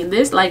goodness, you mean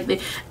this?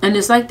 And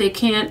it's like they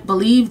can't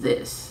believe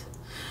this.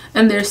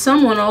 And there's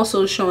someone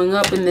also showing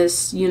up in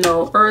this, you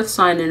know, earth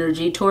sign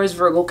energy, Taurus,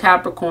 Virgo,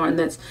 Capricorn,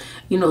 that's,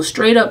 you know,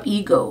 straight up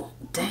ego.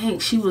 Dang,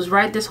 she was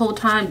right this whole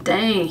time.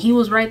 Dang, he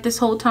was right this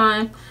whole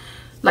time.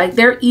 Like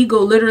their ego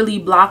literally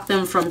blocked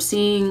them from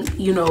seeing,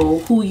 you know,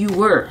 who you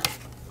were.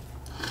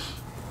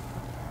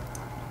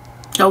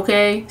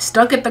 Okay,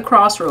 stuck at the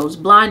crossroads,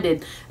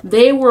 blinded.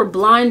 They were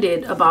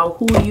blinded about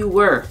who you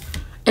were,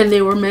 and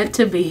they were meant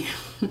to be.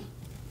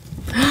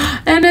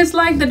 And it's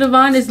like the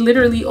divine is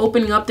literally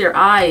opening up their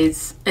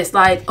eyes. It's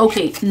like,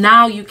 okay,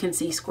 now you can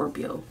see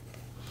Scorpio.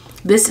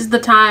 This is the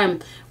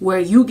time where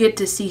you get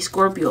to see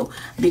Scorpio,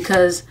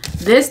 because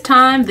this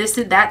time, this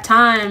is that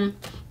time.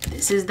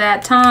 This is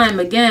that time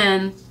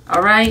again.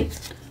 All right,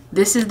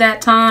 this is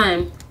that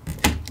time.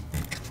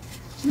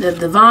 The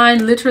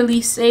divine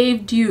literally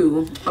saved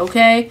you,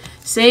 okay?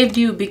 Saved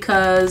you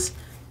because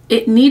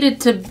it needed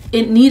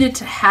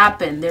to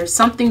happen. There's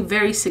something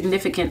very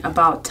significant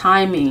about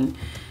timing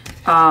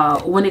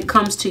when it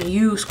comes to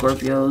you,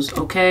 Scorpios,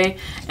 okay?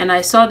 And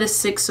I saw this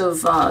six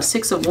of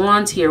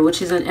wands here,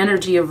 which is an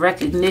energy of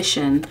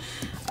recognition.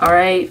 All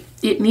right,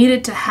 it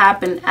needed to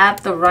happen at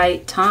the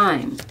right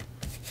time.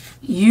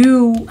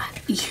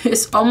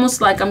 It's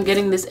almost like I'm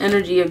getting this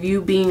energy of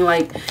you being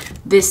like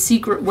this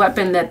secret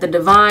weapon that the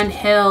divine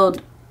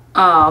held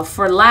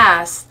for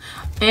last,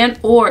 and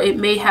or it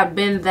may have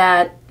been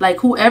that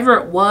like whoever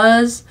it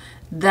was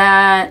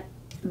that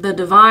the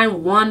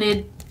divine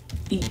wanted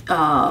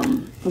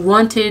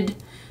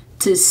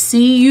to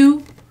see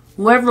you,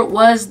 whoever it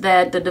was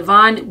that the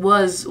divine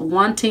was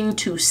wanting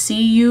to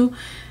see you,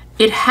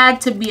 it had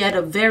to be at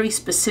a very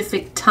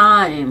specific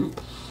time,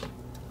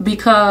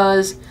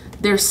 because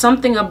there's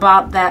something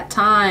about that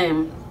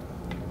time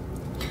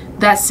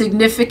that's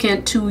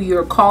significant to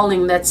your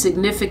calling, that's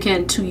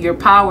significant to your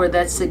power,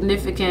 that's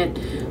significant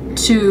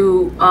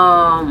to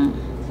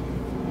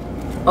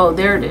oh,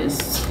 there it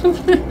is.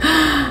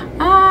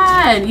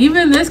 And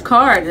even this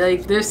card,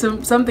 like there's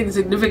something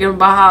significant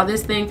about how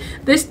this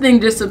thing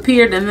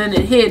disappeared and then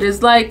it hid.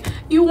 It's like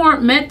you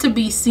weren't meant to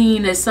be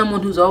seen as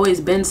someone who's always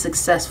been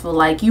successful.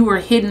 Like you were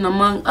hidden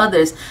among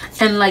others.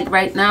 And like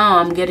right now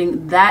I'm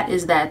getting that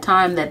is that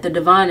time that the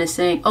divine is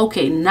saying,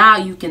 okay, now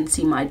you can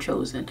see my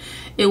chosen.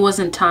 It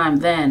wasn't time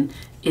then,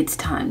 it's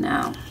time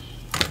now.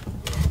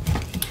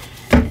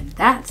 And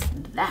that's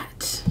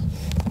that.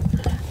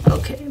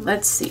 Okay,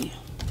 let's see.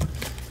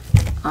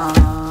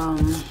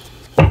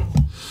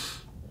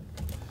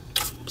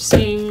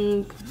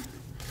 Seeing,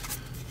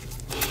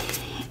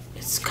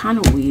 it's kind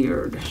of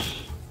weird.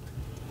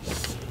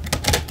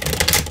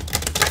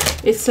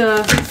 It's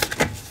an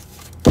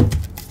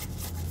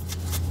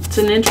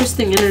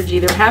interesting energy.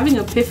 They're having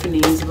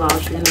epiphanies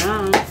about you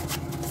now.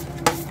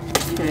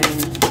 Okay,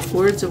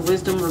 words of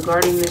wisdom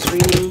regarding this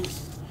reading.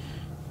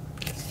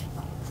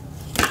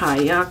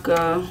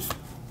 Hayaka.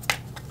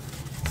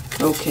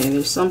 Okay,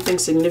 there's something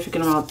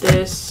significant about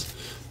this.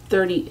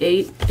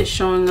 38 is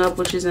showing up,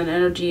 which is an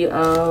energy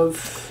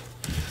of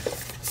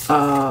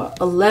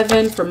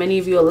 11. For many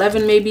of you,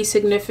 11 may be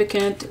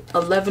significant.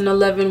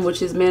 1111,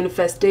 which is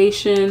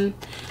manifestation.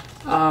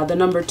 The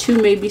number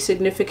 2 may be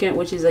significant,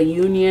 which is a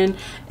union.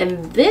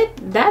 And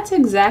that's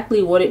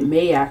exactly what it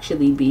may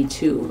actually be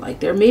too. Like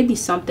there may be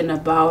something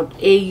about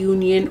a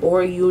union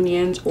or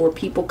unions or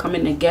people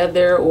coming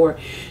together or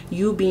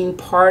you being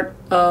part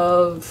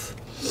of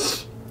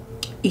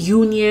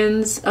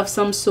unions of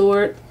some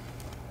sort.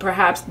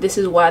 Perhaps this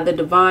is why the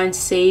divine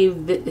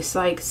saved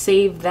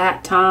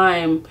that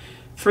time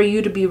for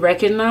you to be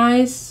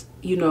recognized,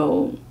 you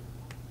know,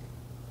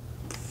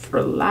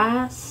 for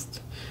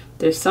last.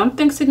 There's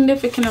something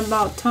significant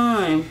about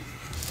time.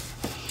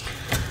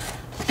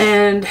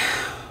 And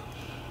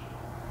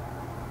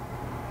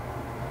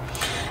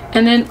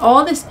then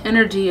all this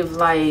energy of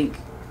like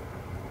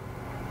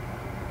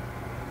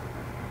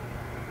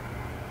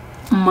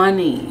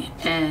money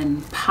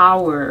and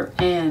power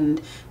and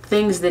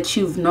things that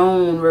you've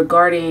known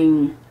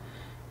regarding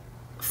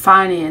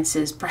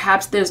finances.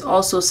 Perhaps there's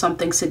also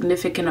something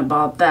significant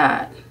about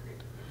that.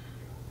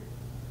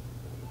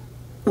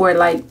 Where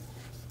like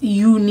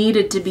you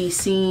needed to be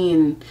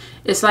seen.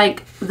 It's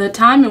like the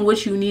time in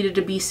which you needed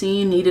to be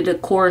seen needed to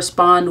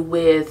correspond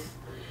with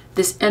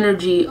this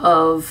energy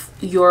of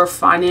your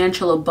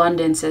financial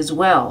abundance as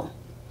well.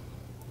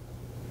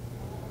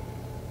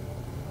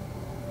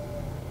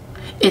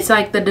 It's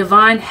like the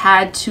divine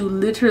had to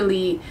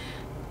literally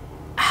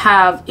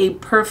have a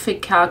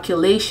perfect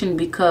calculation,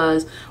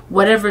 because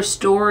whatever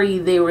story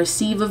they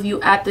receive of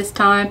you at this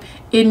time,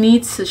 it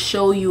needs to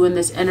show you in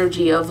this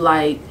energy of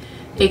like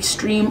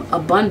extreme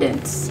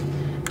abundance.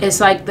 It's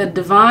like the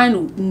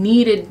divine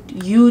needed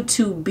you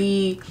to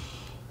be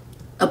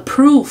a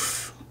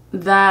proof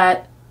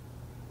that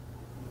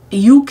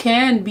you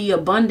can be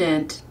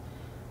abundant,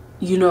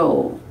 you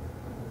know.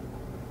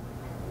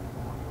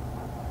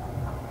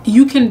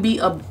 You can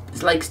be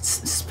like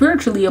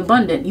spiritually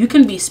abundant. You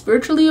can be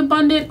spiritually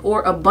abundant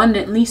or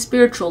abundantly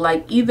spiritual,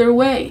 like either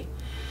way.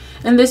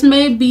 And this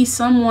may be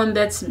someone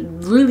that's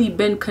really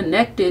been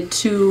connected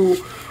to,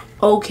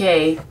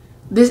 okay,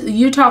 this,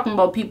 you're talking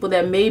about people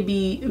that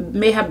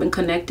may have been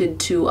connected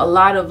to a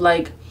lot of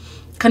like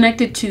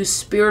connected to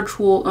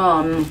spiritual,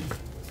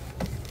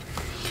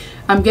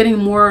 I'm getting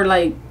more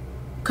like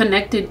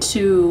connected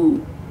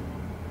to,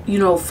 you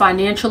know,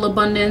 financial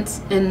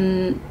abundance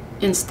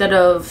instead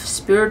of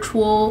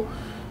spiritually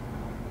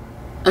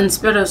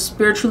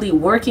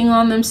working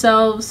on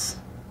themselves.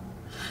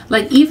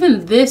 Like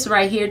even this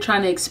right here,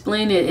 trying to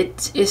explain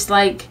it, it's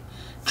like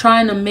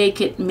trying to make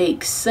it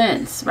make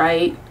sense,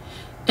 right?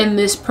 And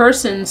this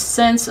person's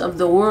sense of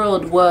the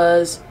world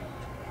was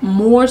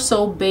more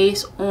so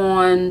based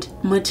on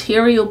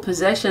material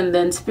possession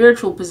than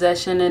spiritual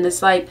possession. And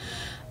it's like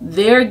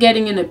they're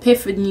getting an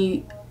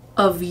epiphany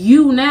of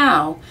you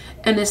now,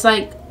 and it's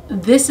like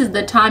this is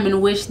the time in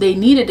which they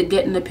needed to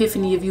get an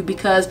epiphany of you,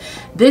 because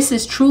this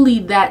is truly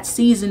that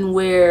season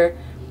where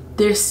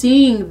they're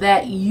seeing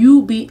that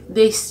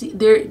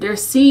they're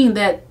seeing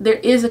that there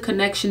is a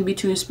connection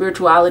between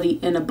spirituality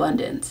and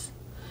abundance,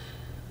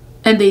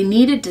 and they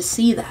needed to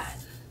see that.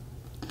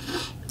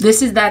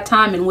 This is that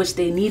time in which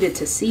they needed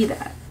to see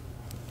that.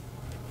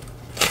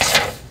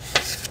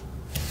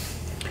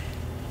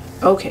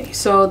 Okay,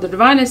 so the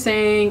divine is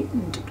saying,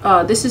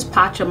 this is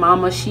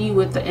Pachamama, she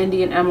with the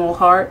Indian emerald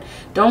heart.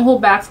 Don't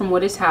hold back from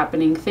what is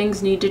happening.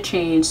 Things need to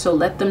change, so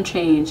let them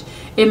change.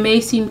 It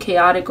may seem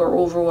chaotic or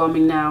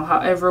overwhelming now.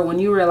 However, when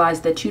you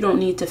realize that you don't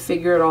need to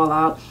figure it all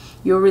out,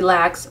 you'll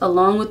relax,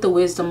 along with the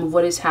wisdom of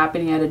what is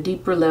happening at a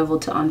deeper level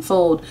to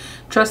unfold.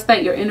 Trust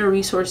that your inner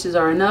resources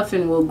are enough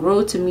and will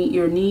grow to meet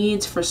your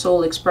needs for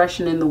soul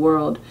expression in the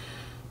world.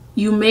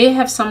 You may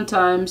have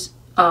sometimes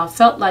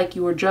felt like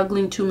you were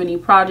juggling too many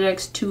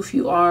projects, too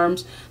few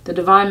arms. The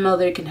Divine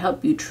Mother can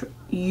help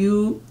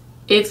you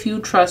if you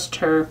trust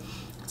her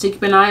to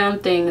keep an eye on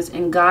things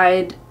and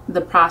guide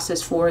the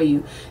process for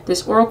you.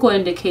 This oracle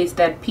indicates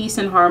that peace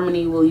and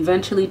harmony will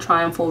eventually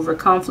triumph over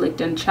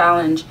conflict and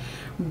challenge,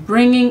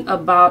 bringing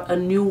about a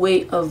new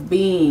way of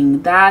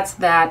being. That's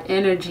that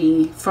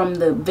energy from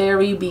the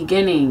very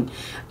beginning.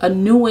 A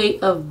new way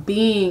of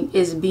being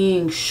is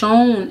being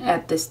shown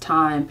at this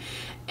time,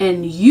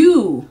 and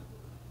you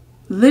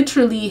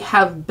literally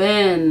have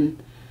been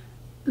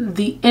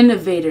the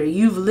innovator.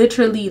 You've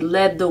literally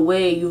led the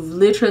way. You've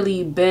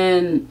literally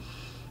been,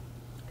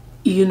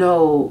 you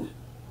know,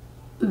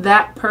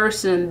 that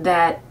person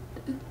that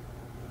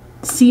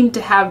seemed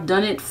to have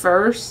done it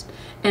first,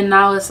 and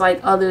now it's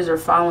like others are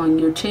following.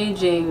 You're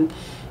changing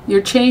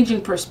You're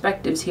changing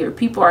perspectives here.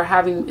 People are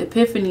having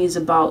epiphanies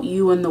about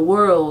you and the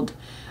world.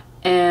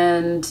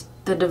 And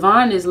the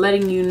divine is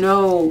letting you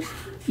know,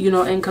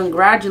 and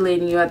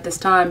congratulating you at this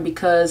time,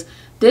 because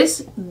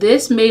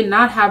this may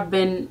not have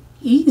been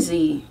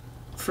easy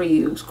for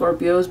you,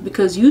 Scorpios,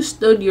 because you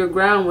stood your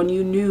ground when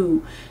you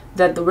knew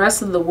that the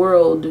rest of the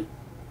world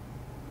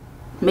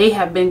may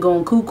have been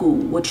going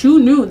cuckoo. What you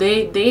knew,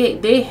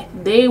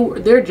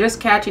 they're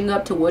just catching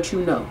up to what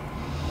you know.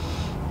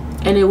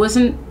 And it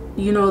wasn't,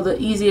 the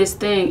easiest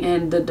thing.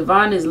 And the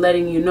divine is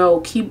letting you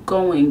know, keep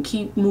going,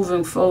 keep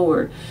moving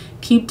forward,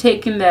 keep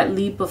taking that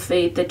leap of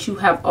faith that you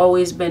have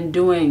always been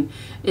doing,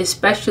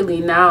 especially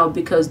now,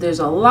 because there's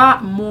a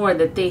lot more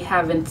that they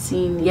haven't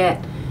seen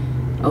yet.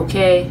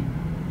 Okay?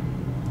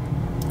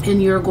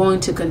 And you're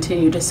going to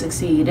continue to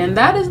succeed. And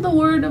that is the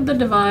word of the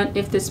divine.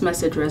 If this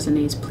message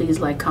resonates, please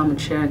like,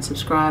 comment, share, and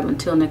subscribe.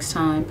 Until next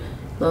time,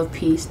 love,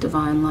 peace,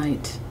 divine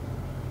light.